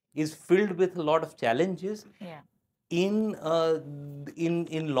is filled with a lot of challenges, in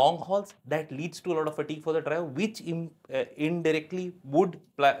long hauls, that leads to a lot of fatigue for the driver, which indirectly would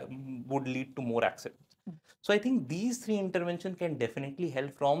lead to more accidents. So I think these 3 interventions can definitely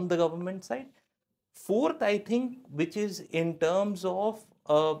help from the government side. Fourth, I think, which is in terms of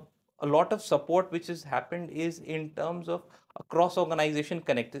a lot of support which has happened, is in terms of a cross-organization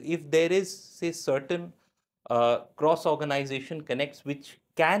connect. If there is, say, certain cross-organization connects which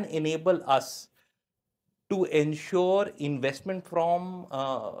can enable us to ensure investment from,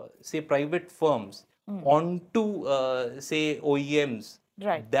 say, private firms onto, say, OEMs.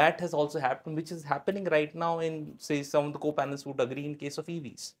 That has also happened, which is happening right now in, say, some of the co-panels would agree in case of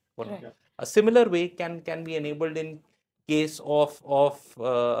EVs. A similar way can be enabled in case of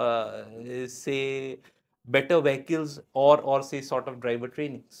say, better vehicles or say sort of driver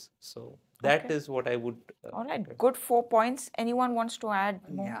trainings. So That Okay. is what I would. All right, good 4 points. Anyone wants to add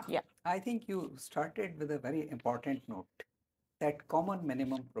more? Yeah. Yeah. I think you started with a very important note, that common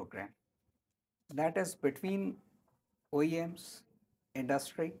minimum program. That is between OEMs,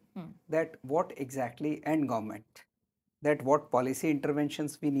 industry, that what exactly, and government, that what policy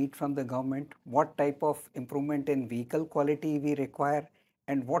interventions we need from the government, what type of improvement in vehicle quality we require,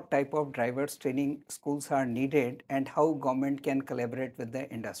 and what type of drivers training schools are needed, and how government can collaborate with the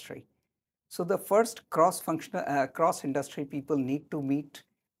industry. So the first cross-functional, cross-industry people need to meet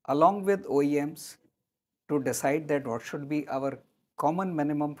along with OEMs to decide that what should be our common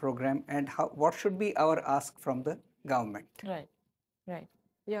minimum program and what should be our ask from the government. Right. Right.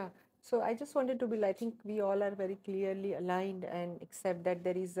 Yeah. So I just wanted to be, I think we all are very clearly aligned and accept that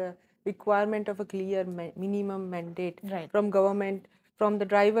there is a requirement of a clear minimum mandate from government, from the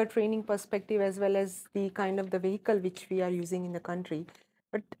driver training perspective, as well as the kind of the vehicle which we are using in the country.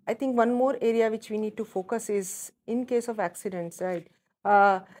 But I think one more area which we need to focus is in case of accidents, right?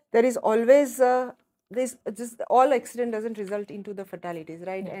 There is always this just all accident doesn't result into the fatalities,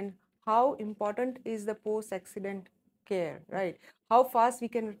 right? And how important is the post-accident care, right? How fast we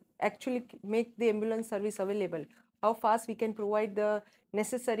can actually make the ambulance service available, how fast we can provide the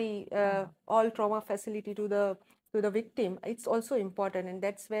necessary all trauma facility to the victim. It's also important, and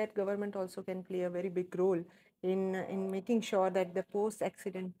that's where government also can play a very big role in making sure that the post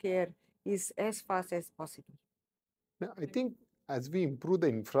accident care is as fast as possible. I think as we improve the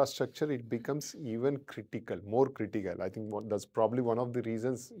infrastructure, it becomes even critical, more critical. I think that's probably one of the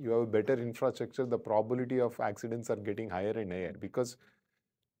reasons you have a better infrastructure, the probability of accidents are getting higher and higher, because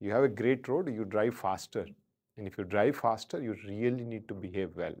you have a great road, you drive faster. And if you drive faster, you really need to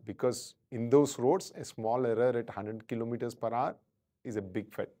behave well, because in those roads, a small error at 100 kilometers per hour is a big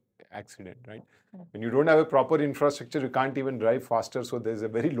accident, right? When you don't have a proper infrastructure, you can't even drive faster. So there's a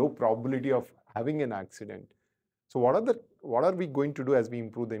very low probability of having an accident. So what are we going to do as we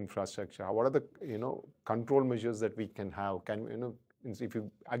improve the infrastructure? What are the control measures that we can have? If you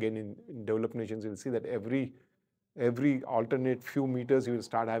again in developed nations, you'll see that every alternate few meters you will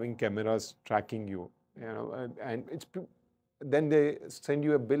start having cameras tracking you. And then they send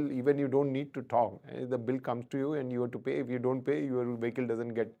you a bill, even you don't need to talk. The bill comes to you and you have to pay. If you don't pay, your vehicle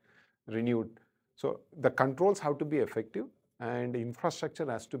doesn't get renewed. So the controls have to be effective and infrastructure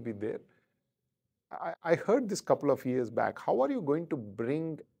has to be there. I heard this couple of years back. How are you going to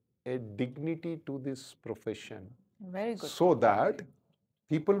bring a dignity to this profession? Very good. So that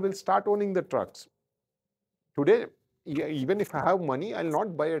people will start owning the trucks. Today, even if I have money, I'll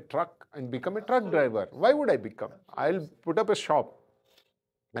not buy a truck and become a truck driver. Why would I become? I'll put up a shop.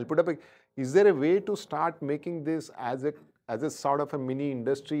 Is there a way to start making this as a sort of a mini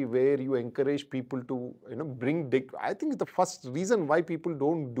industry where you encourage people to bring I think the first reason why people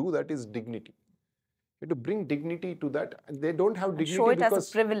don't do that is dignity. You have to bring dignity to that. They don't have dignity show it because as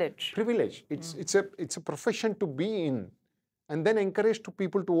a privilege. Privilege. It's a profession to be in, and then encourage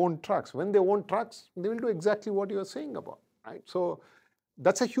people to own trucks. When they own trucks, they will do exactly what you are saying about, right? So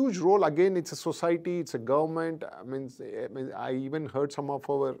that's a huge role. Again, it's a society, it's a government. I even heard some of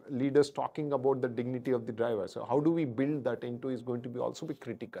our leaders talking about the dignity of the driver. So how do we build that into is going to be also be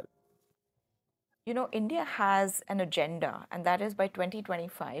critical. You know, India has an agenda, and that is by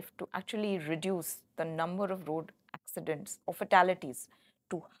 2025 to actually reduce the number of road accidents or fatalities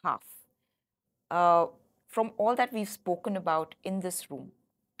to half. From all that we've spoken about in this room,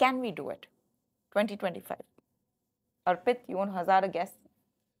 can we do it? 2025. Arpit, you want to hazard a guess?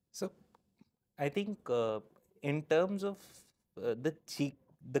 So, I think in terms of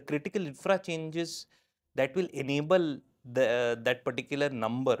the critical infra changes that will enable that particular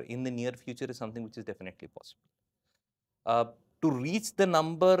number in the near future is something which is definitely possible. To reach the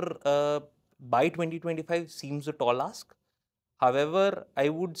number by 2025 seems a tall ask. However, I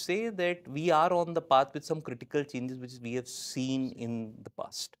would say that we are on the path with some critical changes which we have seen in the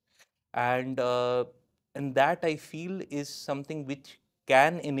past. And that I feel is something which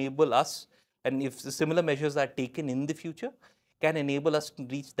can enable us, and if the similar measures are taken in the future, can enable us to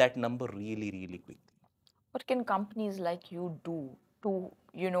reach that number really, really quickly. What can companies like you do to,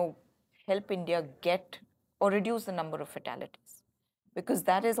 help India get or reduce the number of fatalities? Because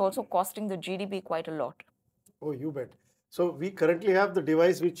that is also costing the GDP quite a lot. Oh, you bet. So we currently have the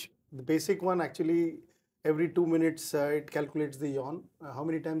device which the basic one actually every 2 minutes it calculates the yawn, how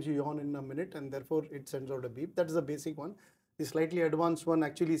many times you yawn in a minute, and therefore it sends out a beep. That is the basic one. The slightly advanced one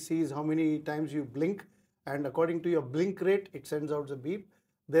actually sees how many times you blink, and according to your blink rate, it sends out the beep.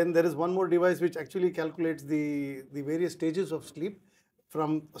 Then there is one more device which actually calculates the various stages of sleep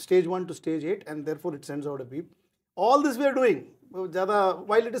from stage 1 to stage 8, and therefore it sends out a beep. All this we are doing.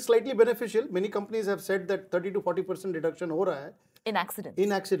 While it is slightly beneficial, many companies have said that 30 to 40% reduction हो रहा है In accidents.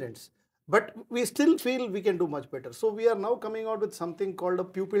 in accidents. But we still feel we can do much better. So we are now coming out with something called a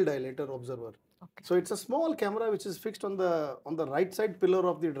pupil dilator observer. Okay. So it's a small camera which is fixed on the right side pillar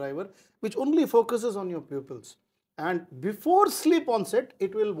of the driver, which only focuses on your pupils. And before sleep onset,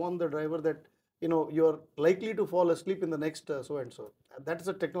 it will warn the driver that you're likely to fall asleep in the next so and so. That is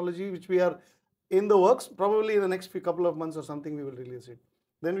a technology which we are in the works. Probably in the next couple of months or something, we will release it.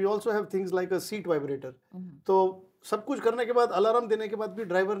 Then we also have things like a seat vibrator. तो सब कुछ करने के बाद alarm देने के बाद भी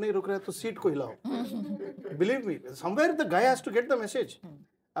ड्राइवर नहीं रुक रहा है तो सीट को हिलाओ. Believe me, somewhere the guy has to get the message.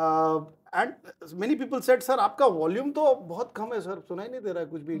 And many people said, sir, आपका वॉल्यूम तो बहुत कम है सर, सुनाई नहीं दे रहा है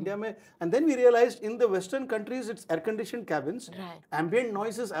कुछ भी इंडिया में. And then we realized in the Western countries it's air conditioned cabins, Right. ambient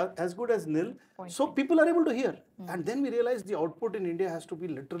noise is as good as nil, so people are able to hear. And then we realized the output in India has to be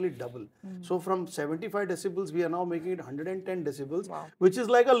literally double. So from 75 decibels, we are now making it 110 decibels, Wow. which is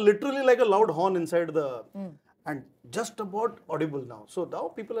literally like a loud horn inside the. And just about audible now. So now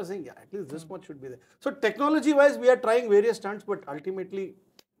people are saying, yeah, at least this much should be there. So technology wise, we are trying various stunts, but ultimately,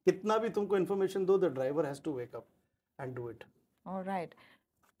 kitna bhi tumko information do, the driver has to wake up and do it. All right.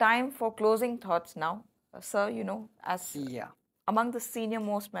 Time for closing thoughts now. Sir, as Yeah. among the senior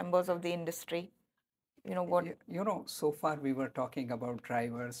most members of the industry, what? So far we were talking about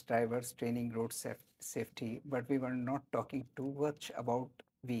drivers training, road safety, but we were not talking too much about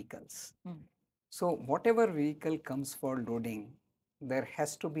vehicles. So whatever vehicle comes for loading, there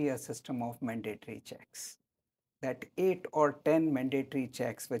has to be a system of mandatory checks. That 8 or 10 mandatory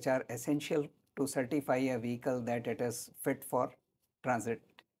checks which are essential to certify a vehicle that it is fit for transit.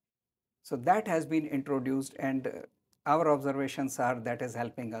 So that has been introduced, and our observations are that is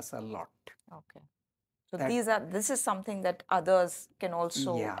helping us a lot. Okay. So this is something that others can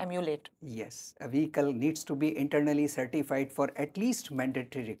also emulate. Yes, a vehicle needs to be internally certified for at least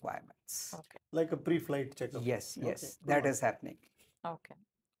mandatory requirements. Okay. Like a pre-flight checkup. Yes, yes, Okay. that is happening. Okay.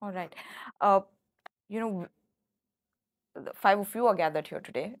 All right. The 5 of you are gathered here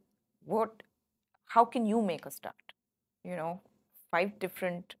today. How can you make a start? 5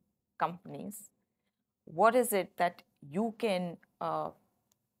 different companies. What is it that you can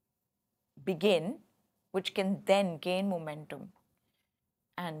begin, which can then gain momentum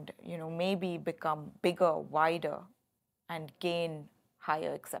and maybe become bigger, wider, and gain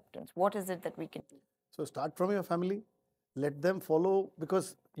higher acceptance? What is it that we can do? So start from your family. Let them follow,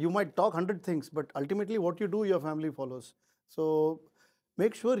 because you might talk 100 things, but ultimately what you do, your family follows. So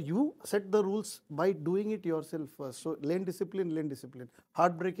make sure you set the rules by doing it yourself first. So lane discipline,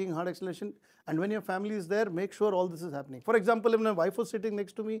 hard braking, hard acceleration. And when your family is there, make sure all this is happening. For example, if my wife was sitting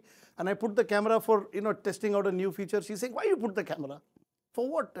next to me and I put the camera for testing out a new feature, she's saying, why you put the camera? For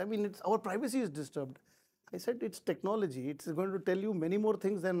what? I mean, our privacy is disturbed. I said, it's technology. It's going to tell you many more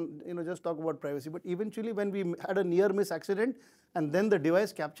things than just talk about privacy. But eventually, when we had a near miss accident and then the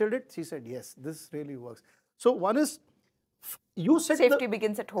device captured it, she said, yes, this really works. So one is, you set safety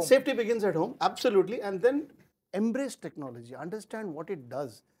begins at home. Safety begins at home, absolutely. And then embrace technology, understand what it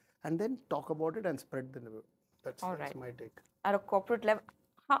does, and then talk about it and spread the news. That's my take. At a corporate level,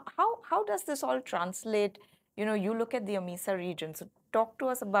 how does this all translate? You look at the AMESA region. So talk to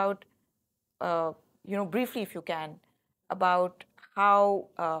us about, briefly if you can, about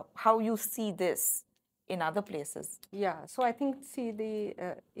how you see this in other places. Yeah, so I think,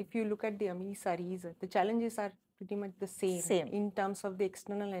 if you look at the AMESA region, the challenges are pretty much the same in terms of the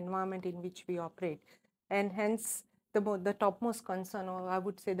external environment in which we operate, and hence the topmost concern, or I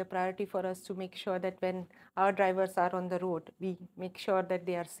would say the priority for us, to make sure that when our drivers are on the road, we make sure that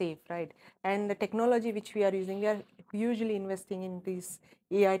they are safe, right? And the technology which we are using, we are hugely investing in this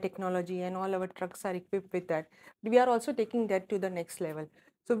AI technology, and all our trucks are equipped with that. We are also taking that to the next level.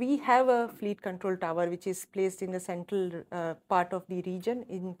 So we have a fleet control tower which is placed in the central part of the region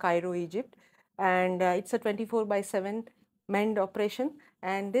in Cairo, Egypt, and it's a 24/7 manned operation.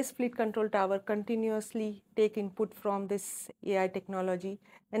 And this fleet control tower continuously take input from this AI technology,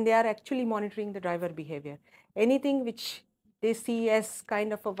 and they are actually monitoring the driver behavior. Anything which they see as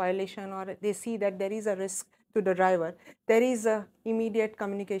kind of a violation, or they see that there is a risk to the driver, there is a immediate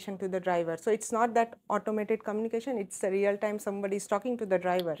communication to the driver. So it's not that automated communication, it's a real time somebody is talking to the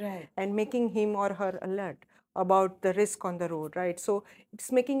driver, right, and making him or her alert about the risk on the road, right? So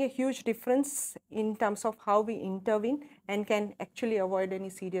it's making a huge difference in terms of how we intervene and can actually avoid any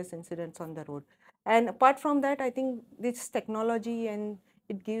serious incidents on the road. And apart from that, I think this technology, and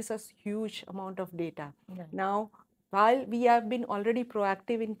it gives us huge amount of data. right. Now, while we have been already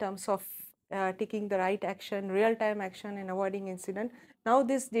proactive in terms of taking the right action, real-time action, and avoiding incident. Now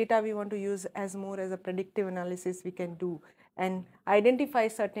this data we want to use as more as a predictive analysis we can do and identify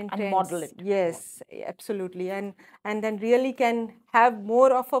certain And trends. model it. Yes, absolutely. And then really can have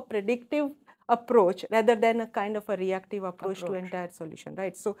more of a predictive approach rather than a kind of a reactive approach to entire solution,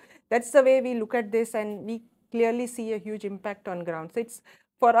 right? So that's the way we look at this, and we clearly see a huge impact on ground. So it's,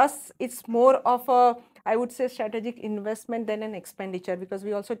 for us, it's more of a, I would say, strategic investment than an expenditure, because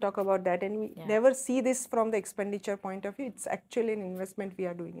we also talk about that, and we never see this from the expenditure point of view. It's actually an investment we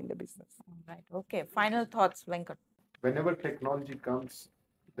are doing in the business. Right. Okay. Final thoughts, Venkat. Whenever technology comes,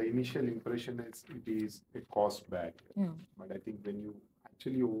 the initial impression is it is a cost bag. But I think when you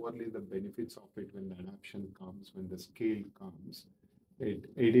actually overlay the benefits of it, when the adoption comes, when the scale comes, it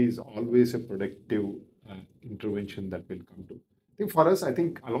is always a productive intervention that will come to. I think for us, I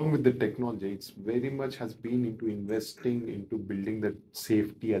think along with the technology, it's very much has been into investing into building that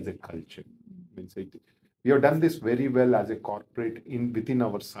safety as a culture. Means we have done this very well as a corporate within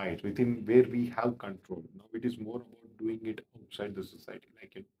our site, within where we have control. Now it is more about doing it outside the society,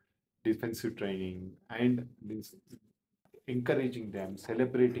 like defensive training and means encouraging them,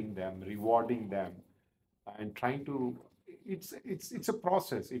 celebrating them, rewarding them, and trying to. It's a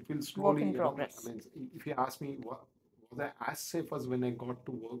process. It will slowly. Work in progress. I mean, if you ask me, was I as safe as when I got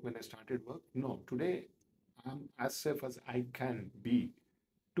to work, when I started work? No. Today, I'm as safe as I can be.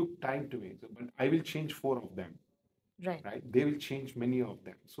 Took time to me, but I will change 4 of them. Right? They will change many of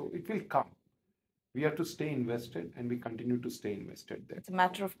them. So it will come. We have to stay invested, and we continue to stay invested there. It's a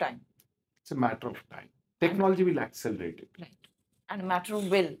matter of time. It's a matter of time. Technology will accelerate it. Right. And a matter of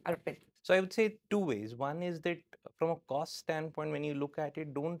will, Arpit. So I would say 2 ways. One is that from a cost standpoint, when you look at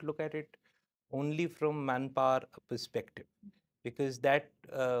it, don't look at it only from manpower perspective, because that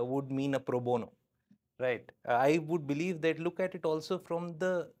would mean a pro bono, right? I would believe that look at it also from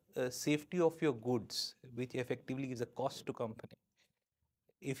the safety of your goods, which effectively is a cost to company.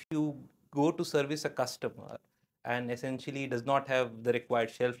 If you go to service a customer and essentially does not have the required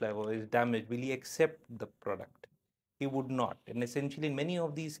shelf life or is damaged, will he accept the product? He would not. And essentially in many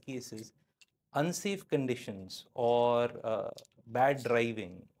of these cases, unsafe conditions or bad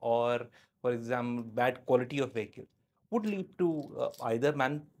driving or, for example, bad quality of vehicle would lead to either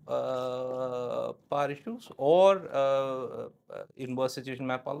manpower issues or in worse situation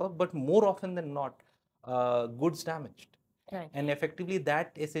manpower loss, but more often than not, goods damaged. Right. And effectively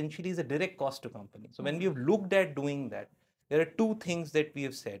that essentially is a direct cost to company. So when we have looked at doing that, there are 2 things that we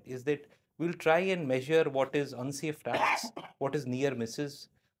have said is that we'll try and measure what is unsafe tracks, what is near misses,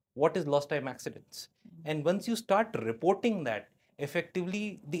 what is lost time accidents. And once you start reporting that,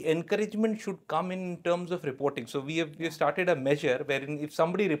 effectively the encouragement should come in terms of reporting. So we have started a measure wherein if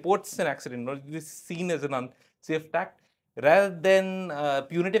somebody reports an accident or is seen as an unsafe track, rather than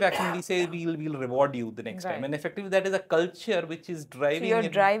punitive action, we say we'll reward you the next time. And effectively that is a culture which is driving. So you're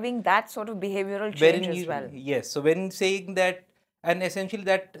driving that sort of behavioral change as well. Yes. So when saying that, and essentially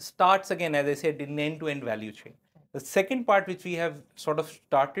that starts again, as I said, in end-to-end value chain. The second part which we have sort of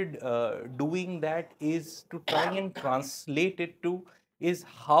started doing that is to try and translate it to is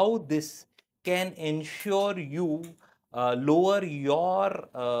how this can ensure you lower your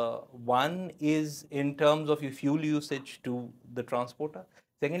one is in terms of your fuel usage to the transporter.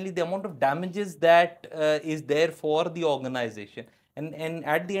 Secondly, the amount of damages that is there for the organization. And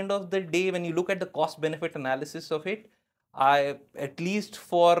at the end of the day, when you look at the cost benefit analysis of it, at least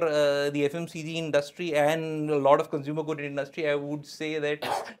for the FMCG industry and a lot of consumer good industry, I would say that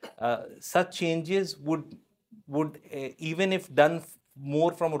such changes would even if done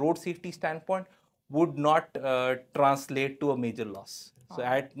more from a road safety standpoint, would not translate to a major loss. So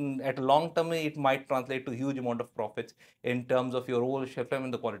at a long term, it might translate to a huge amount of profits in terms of your overall shelf life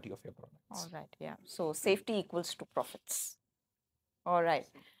and the quality of your products. All right, yeah. So safety equals to profits. All right.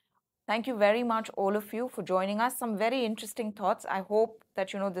 Thank you very much, all of you, for joining us. Some very interesting thoughts. I hope that,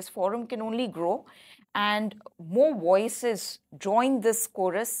 this forum can only grow and more voices join this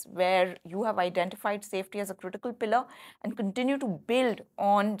chorus where you have identified safety as a critical pillar and continue to build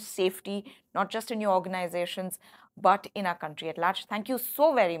on safety, not just in your organizations, but in our country at large. Thank you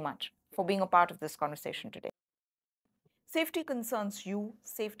so very much for being a part of this conversation today. Safety concerns you,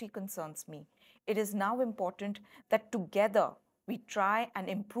 safety concerns me. It is now important that together we try and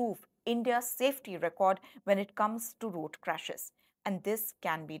improve India's safety record when it comes to road crashes. And this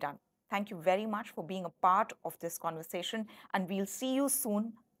can be done. Thank you very much for being a part of this conversation, and we'll see you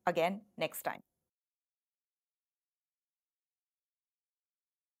soon again next time.